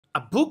A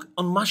book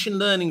on machine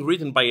learning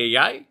written by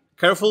AI?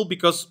 Careful,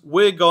 because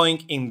we're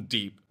going in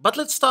deep. But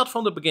let's start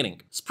from the beginning.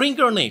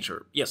 Springer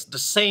Nature, yes, the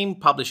same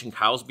publishing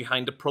house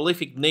behind the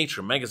prolific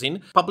Nature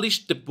magazine,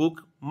 published the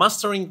book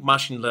Mastering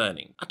Machine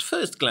Learning. At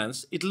first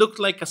glance, it looked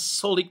like a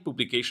solid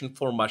publication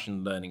for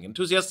machine learning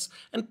enthusiasts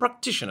and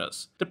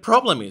practitioners. The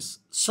problem is,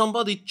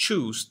 somebody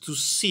chose to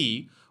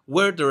see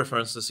where the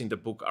references in the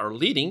book are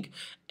leading,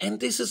 and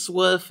this is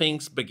where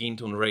things begin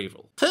to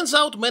unravel. Turns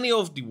out many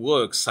of the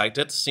works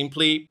cited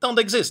simply don't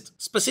exist.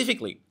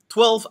 Specifically,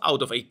 12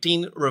 out of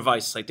 18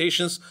 revised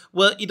citations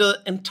were either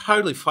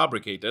entirely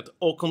fabricated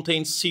or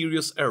contained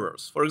serious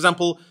errors. For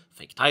example,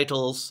 fake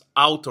titles,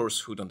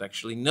 authors who don't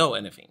actually know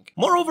anything.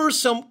 Moreover,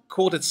 some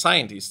quoted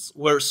scientists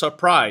were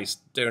surprised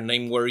their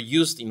names were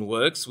used in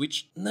works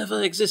which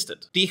never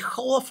existed. The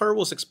whole affair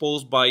was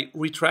exposed by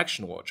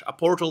Retraction Watch, a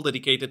portal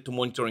dedicated to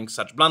monitoring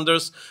such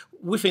blunders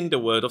within the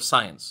world of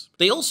science.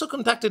 They also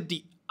contacted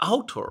the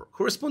author,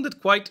 who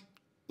responded quite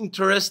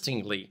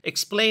interestingly,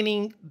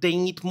 explaining they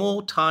need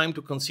more time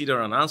to consider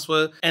an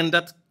answer and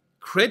that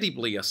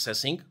credibly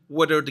assessing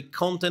whether the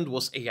content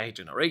was AI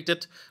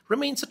generated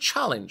remains a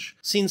challenge,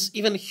 since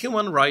even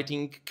human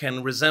writing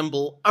can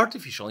resemble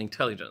artificial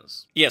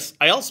intelligence. Yes,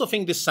 I also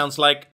think this sounds like